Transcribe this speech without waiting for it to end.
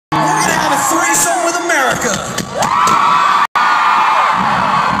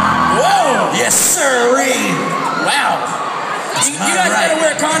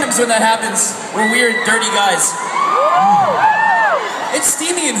when that happens. We're weird, dirty guys. It's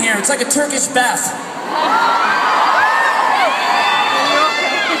steamy in here. It's like a Turkish bath.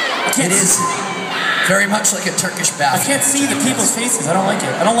 It is very much like a Turkish bath. I can't see the people's faces. I don't like it.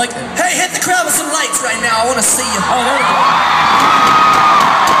 I don't like it. Hey, hit the crowd with some lights right now. I want to see you. Oh, there we go.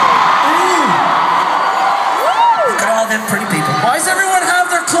 Look at all them pretty people. Why does everyone have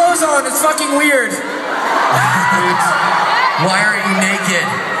their clothes on? It's fucking weird. Why are you naked?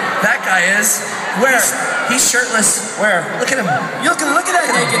 That guy is. Where? He's shirtless. Where? Look at him. Look at that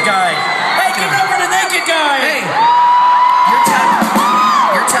naked guy. Hey, give it up for the naked guy. Hey, your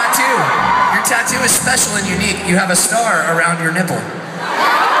tattoo is special and unique. You have a star around your nipple.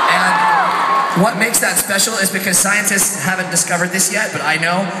 And what makes that special is because scientists haven't discovered this yet, but I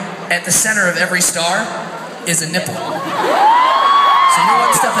know at the center of every star is a nipple. So you're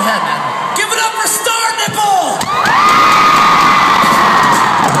one step ahead, man. Give it up for Star Nipple!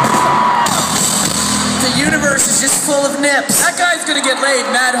 The universe is just full of nips. That guy's gonna get laid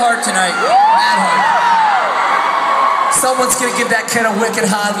mad hard tonight. Mad hard. Someone's gonna give that kid a wicked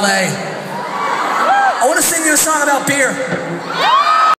hard lay. I want to sing you a song about beer.